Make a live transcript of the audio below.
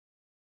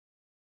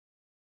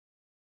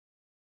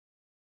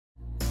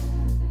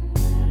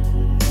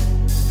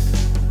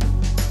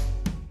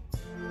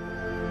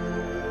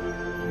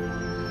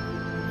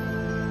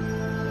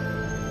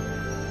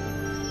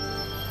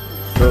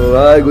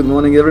Hi, good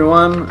morning,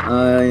 everyone.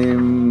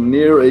 I'm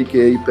Nir,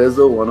 aka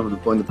Pezzo, one of the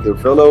Point of Care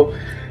Fellow,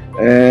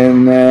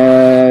 and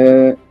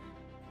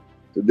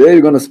today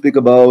we're going to speak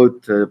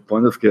about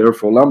point of care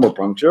for lumbar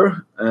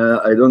puncture.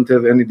 I don't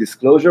have any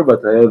disclosure,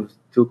 but I have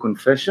two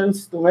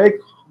confessions to make.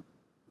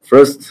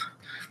 First,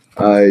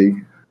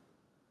 one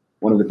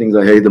of the things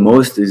I hate the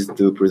most is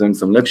to present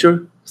some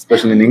lecture,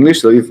 especially in English.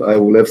 So if I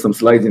will have some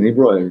slides in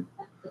Hebrew, I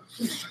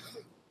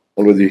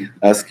already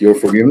ask your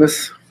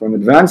forgiveness from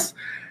advance.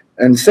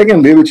 And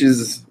secondly, which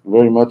is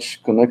very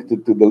much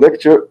connected to the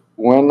lecture,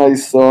 when I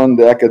saw on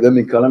the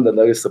academic calendar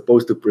that I was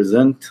supposed to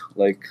present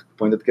like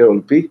point of care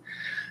LP,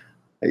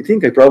 I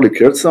think I probably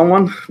scared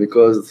someone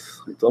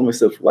because I told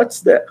myself, what's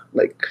that?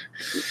 Like,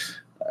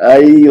 I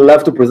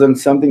love to present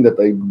something that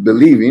I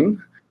believe in,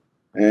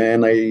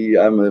 and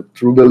I'm a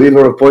true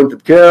believer of point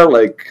of care.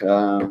 Like,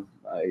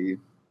 I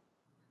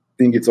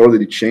think it's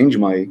already changed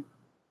my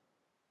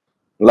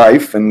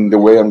life and the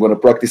way I'm going to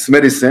practice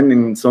medicine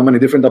in so many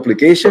different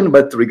applications.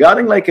 But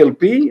regarding like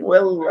LP,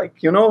 well,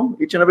 like, you know,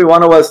 each and every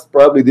one of us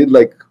probably did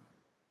like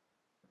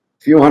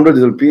few hundred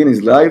LP in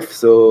his life.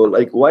 So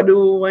like, why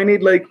do I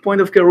need like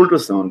point of care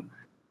ultrasound?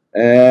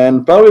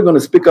 And probably going to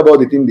speak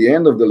about it in the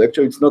end of the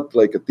lecture. It's not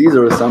like a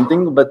teaser or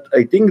something, but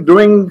I think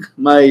during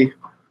my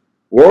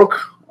work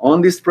on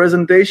this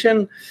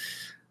presentation,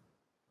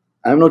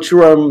 I'm not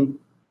sure I'm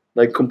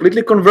like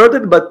completely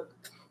converted, but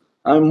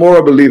I'm more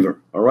a believer,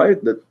 all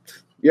right? That,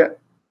 yeah,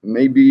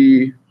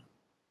 maybe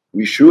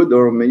we should,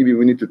 or maybe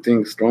we need to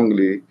think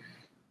strongly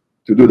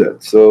to do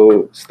that.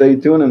 So stay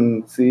tuned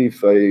and see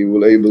if I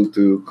will able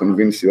to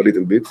convince you a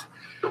little bit,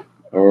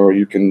 or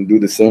you can do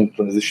the same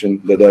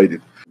transition that I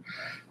did.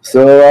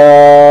 So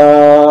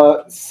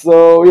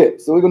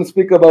we're going to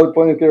speak about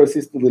point of care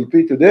assisted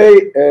LP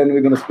today, and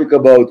we're going to speak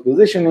about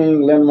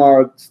positioning,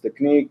 landmarks,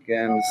 technique,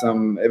 and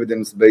some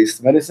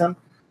evidence-based medicine.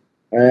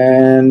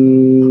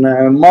 And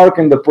Mark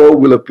and the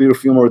probe will appear a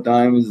few more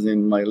times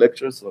in my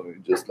lecture, so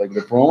just like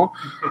the promo,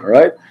 all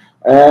right?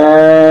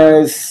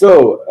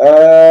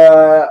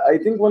 I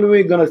think when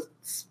we're going to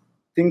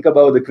think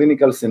about the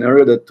clinical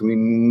scenario that we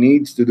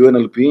need to do an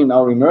LP in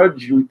our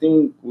emerge, we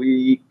think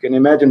we can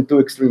imagine two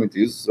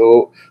extremities.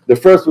 So the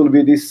first will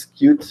be this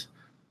cute,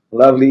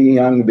 lovely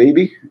young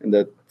baby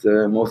that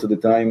most of the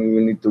time we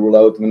will need to rule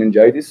out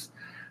meningitis.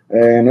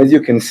 And as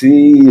you can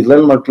see, his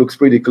landmark looks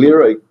pretty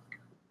clear. I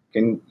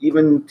can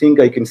even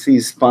think I can see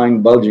his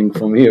spine bulging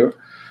from here.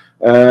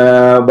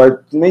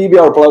 But maybe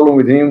our problem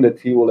with him that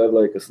he will have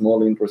like a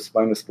small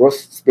intraspinous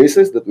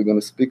spaces that we're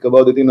going to speak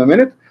about it in a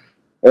minute.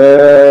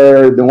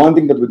 The one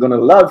thing that we're going to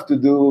love to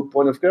do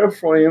point of care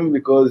for him,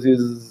 because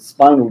his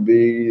spine will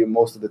be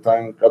most of the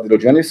time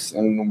cardiogenic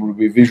and will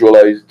be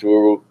visualized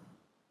to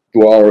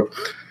our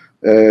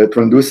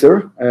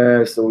transducer,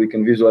 so we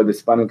can visualize the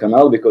spinal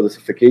canal because the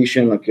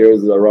suffocation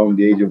occurs around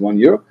the age of 1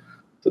 year.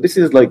 So this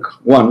is like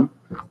one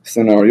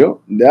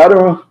scenario. The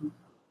other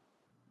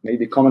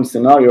maybe common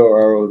scenario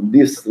are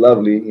this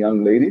lovely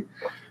young lady.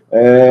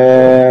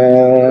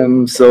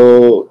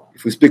 So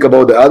if we speak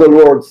about the other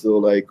world, so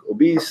like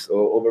obese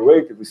or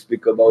overweight, if we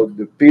speak about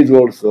the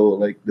epidural, so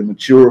like the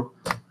mature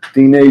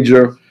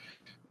teenager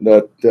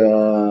that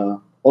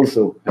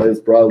also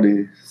has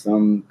probably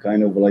some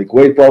kind of like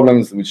weight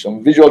problems with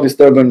some visual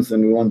disturbance,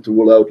 and we want to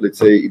rule out, let's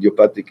say,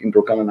 idiopathic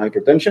intracranial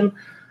hypertension.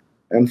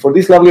 And for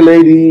this lovely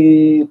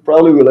lady,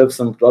 probably we'll have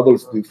some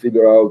troubles to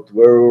figure out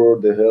where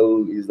the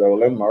hell is our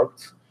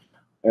landmarks.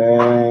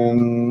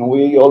 And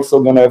we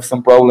also gonna have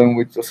some problem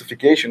with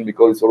ossification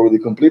because it's already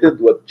completed,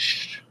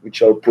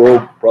 which our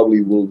probe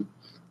probably will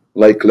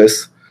like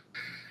less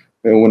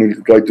when we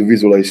try to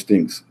visualize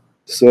things.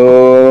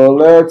 So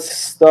let's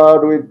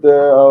start with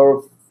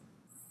our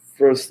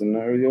first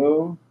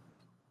scenario.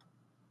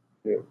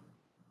 Here.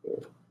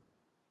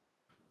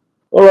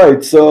 All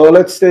right, so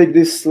let's take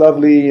this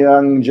lovely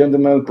young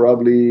gentleman,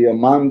 probably a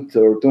month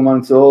or 2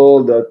 months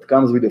old, that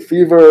comes with a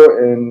fever,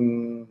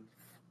 and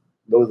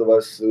those of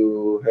us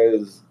who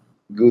has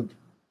good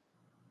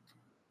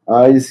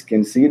eyes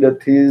can see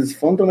that his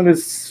frontal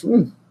is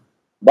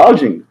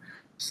bulging.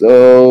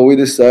 So we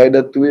decided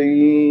that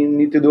we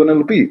need to do an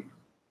LP.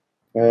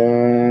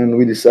 And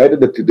we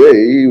decided that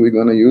today we're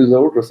going to use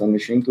our ultrasound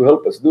machine to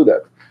help us do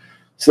that.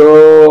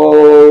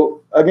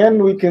 So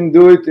again, we can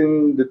do it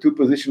in the two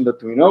positions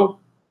that we know,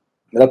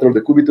 lateral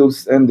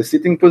decubitus and the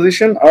sitting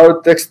position.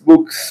 Our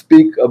textbooks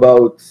speak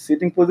about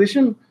sitting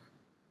position,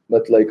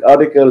 but like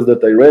articles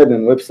that I read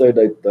and website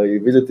that I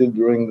visited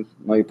during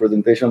my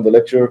presentation of the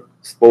lecture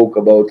spoke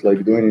about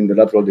like doing in the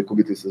lateral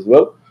decubitus as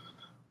well.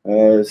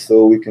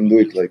 So we can do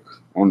it like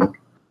on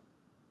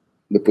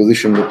the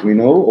position that we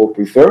know or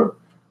prefer.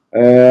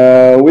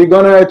 We're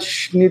gonna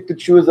need to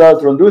choose our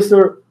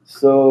transducer.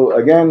 So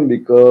again,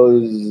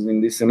 because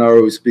in this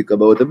scenario we speak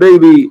about a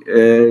baby,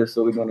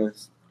 so we're gonna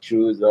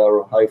choose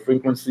our high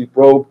frequency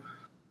probe,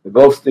 the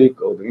golf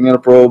stick or the linear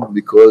probe,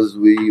 because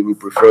we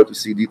prefer to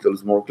see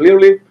details more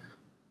clearly.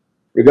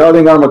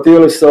 Regarding our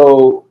material,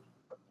 so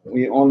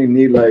we only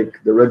need like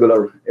the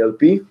regular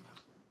LP.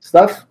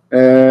 stuff.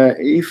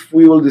 If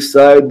we will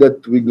decide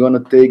that we're going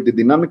to take the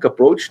dynamic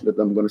approach, that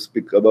I'm going to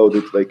speak about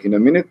it like in a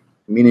minute,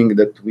 meaning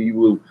that we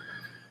will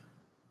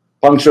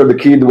puncture the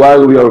kid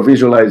while we are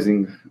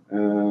visualizing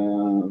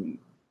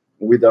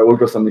with our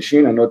ultrasound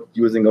machine and not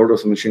using our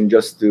ultrasound machine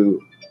just to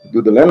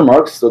do the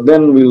landmarks. So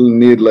then we'll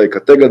need like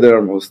a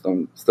tegaderm or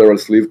some sterile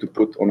sleeve to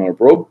put on our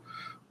probe.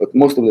 But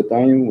most of the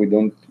time, we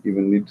don't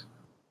even need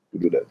to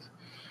do that.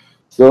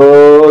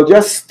 So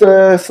just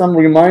some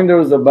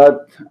reminders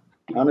about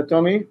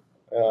anatomy.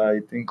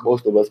 I think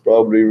most of us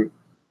probably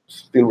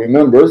still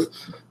remembers.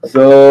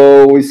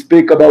 So we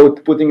speak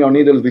about putting our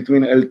needles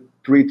between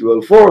L3 to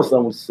L4.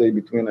 Some would say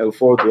between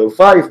L4 to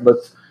L5, but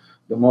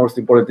the most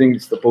important thing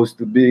is supposed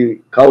to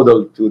be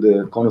caudal to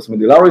the conus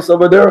medullaris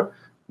over there.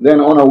 Then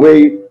on our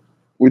way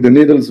with the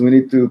needles, we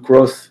need to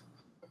cross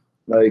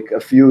like a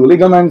few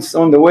ligaments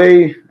on the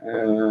way,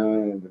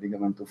 the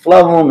ligamentum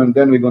flavum, and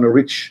then we're going to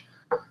reach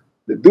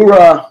the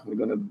dura. We're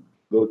going to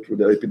go through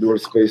the epidural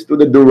space to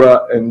the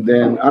dura, and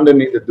then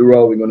underneath the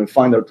dura, we're going to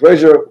find our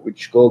treasure,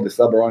 which is called the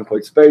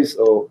subarachnoid space,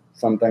 or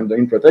sometimes the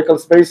intrathecal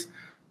space.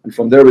 And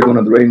from there, we're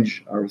going to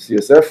arrange our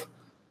CSF.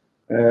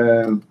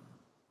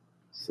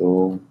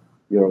 So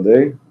here are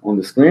they on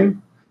the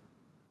screen.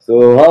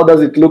 So how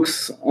does it look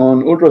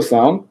on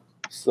ultrasound?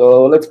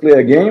 So let's play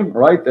a game,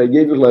 right? I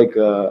gave you like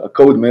a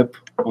code map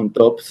on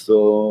top,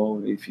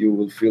 so if you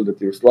will feel that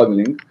you're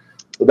struggling.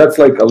 So that's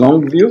like a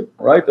long view,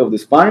 right, of the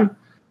spine.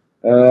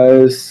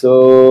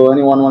 So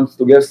anyone wants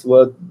to guess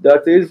what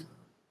that is?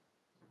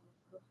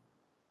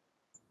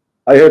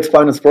 I heard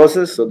spinous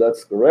process, so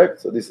that's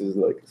correct. So this is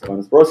like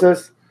spinous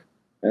process.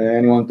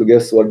 Anyone want to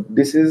guess what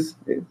this is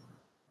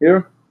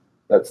here?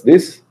 That's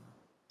this.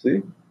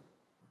 See?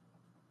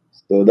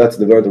 So that's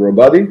the vertebral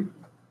body.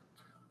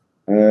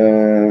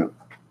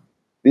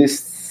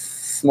 This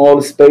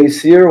small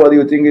space here, what do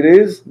you think it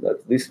is?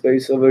 That's this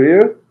space over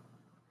here.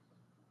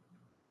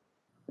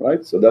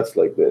 Right? So that's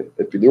like the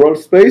epidural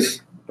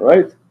space,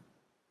 right?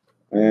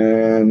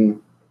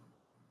 And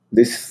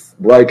this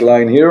bright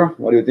line here,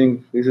 what do you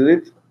think this is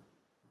it?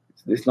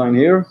 It's this line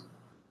here.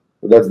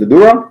 So that's the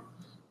dura.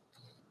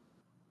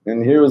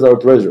 And here is our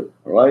treasure,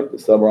 all right? The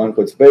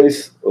subarachnoid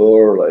space,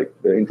 or like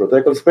the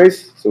intrathecal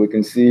space. So we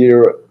can see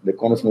here the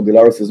conus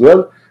medullaris as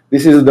well.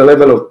 This is the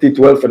level of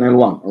T12 and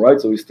L1, all right?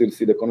 So we still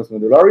see the conus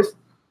medullaris,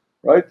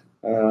 right?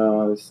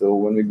 So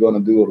when we're gonna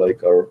do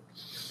like our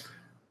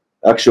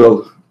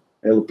actual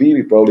LP,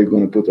 we're probably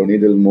gonna put our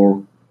needle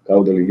more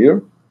caudally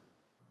here.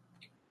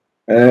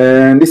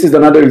 And this is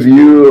another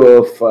view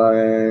of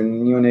a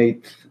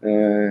neonate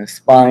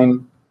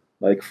spine,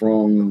 like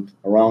from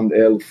around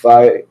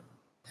L5,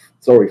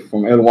 sorry,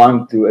 from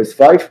L1 to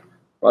S5,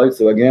 right?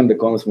 So again, the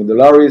conus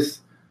medullaris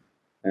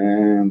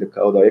and the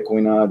cauda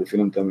equina, the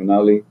filum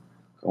terminale,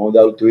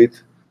 caudal to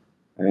it.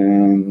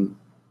 And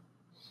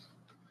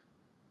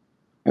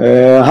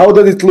how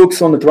does it look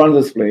on the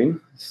transverse plane?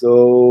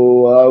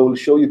 So I will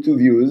show you two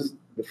views.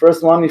 The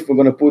first one, if we're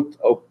going to put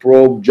a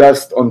probe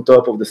just on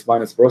top of the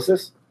spinous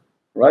process,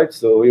 right?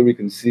 So here we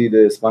can see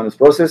the spinous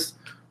process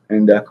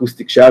and the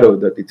acoustic shadow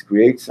that it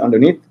creates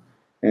underneath.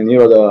 And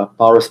here are the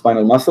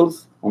paraspinal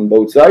muscles on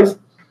both sides.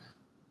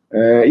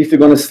 If you're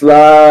going to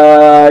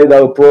slide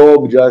our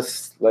probe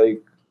just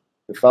like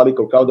cephalic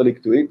or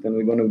caudalic to it, then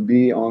we're going to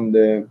be on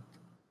the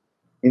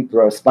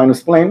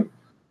intraspinous plane,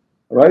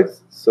 right?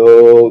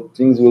 So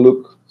things will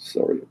look,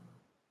 sorry,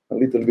 a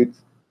little bit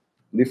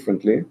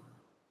differently,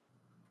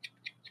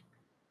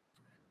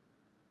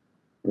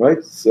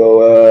 right?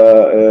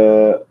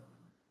 So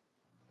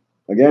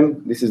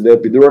again, this is the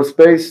epidural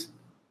space,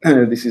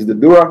 this is the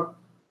dura,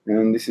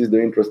 and this is the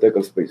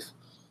intrathecal space,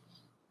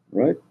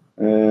 right?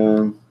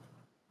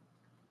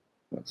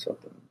 What's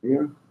happening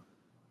here?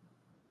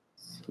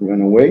 It's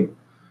run away.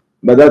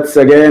 But that's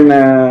again,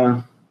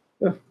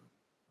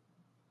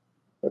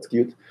 that's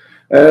cute.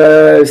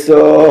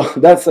 So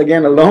that's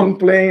again a long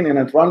plane and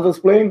a transverse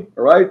plane,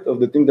 right, of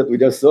the thing that we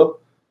just saw.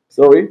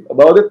 Sorry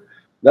about it.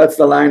 That's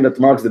the line that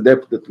marks the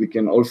depth that we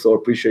can also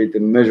appreciate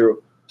and measure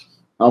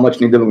how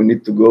much needle we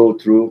need to go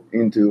through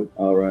into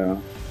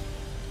our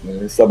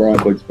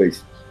subarachnoid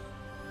space.